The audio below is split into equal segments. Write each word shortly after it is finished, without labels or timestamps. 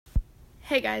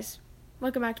Hey guys,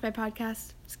 welcome back to my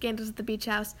podcast, Scandals at the Beach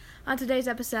House. On today's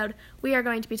episode, we are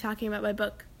going to be talking about my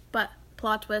book, but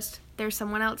plot twist, there's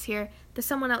someone else here. The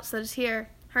someone else that is here,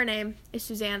 her name is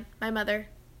Suzanne, my mother.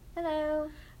 Hello.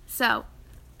 So,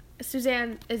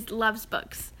 Suzanne loves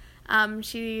books.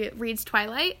 She reads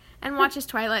Twilight and watches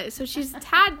Twilight, so she's a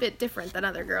tad bit different than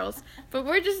other girls, but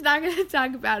we're just not going to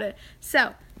talk about it.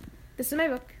 So, this is my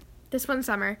book, this one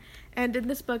summer, and in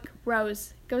this book,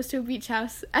 Rose goes to a beach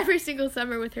house every single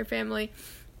summer with her family,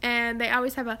 and they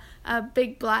always have a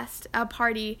big blast, a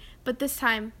party, but this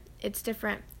time, it's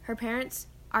different. Her parents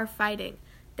are fighting.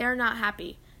 They're not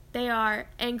happy. They are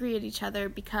angry at each other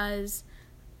because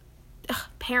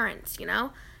parents, you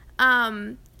know?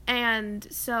 And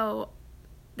so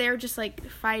they're just like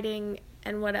fighting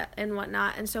and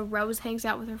whatnot. And so Rose hangs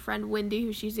out with her friend Wendy,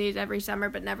 who she sees every summer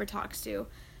but never talks to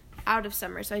out of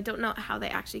summer. So I don't know how they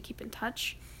actually keep in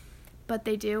touch, but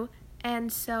they do.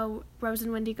 And so Rose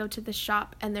and Wendy go to the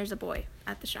shop, and there's a boy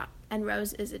at the shop. And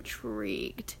Rose is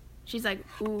intrigued. She's like,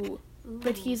 ooh.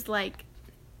 But he's like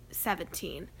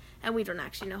 17, and we don't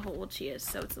actually know how old she is,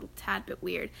 so it's a tad bit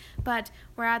weird. But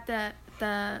we're at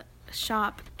the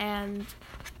shop, and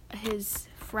his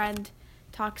friend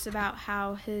talks about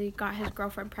how he got his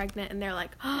girlfriend pregnant, and they're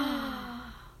like,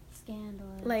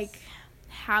 Scandalous. like,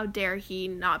 how dare he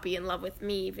not be in love with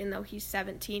me, even though he's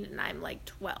 17 and I'm like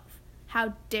 12.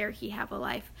 How dare he have a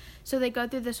life? So they go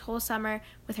through this whole summer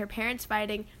with her parents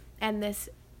fighting and this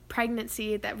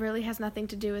pregnancy that really has nothing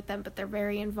to do with them, but they're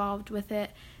very involved with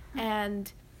it. And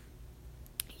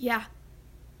yeah,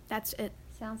 that's it.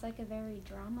 Sounds like a very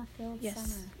drama-filled Yes.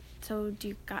 summer. So do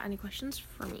you got any questions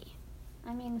for me?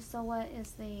 I mean, so what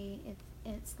is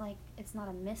it's like, it's not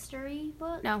a mystery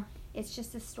book? No. It's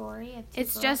just a story of two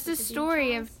It's girls just at a the story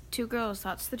beach of house? two girls.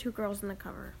 That's the two girls in the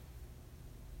cover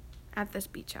at this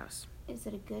beach house. Is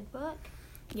it a good book?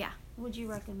 Yeah. Would you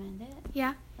recommend it?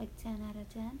 Yeah. Like 10 out of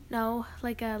 10? No,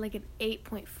 like an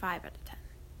 8.5 out of 10.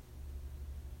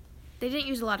 They didn't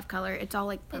use a lot of color. It's all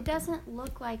like purple. It doesn't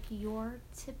look like your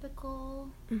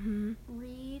typical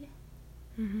read,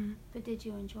 but did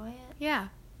you enjoy it? Yeah.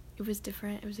 It was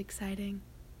different. It was exciting.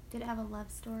 Did it have a love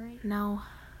story? No.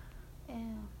 Ew.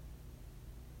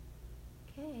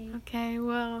 Okay. Okay,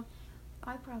 well.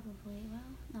 I probably won't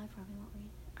read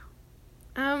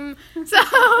it. So,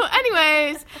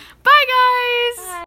 anyways, bye guys! Bye.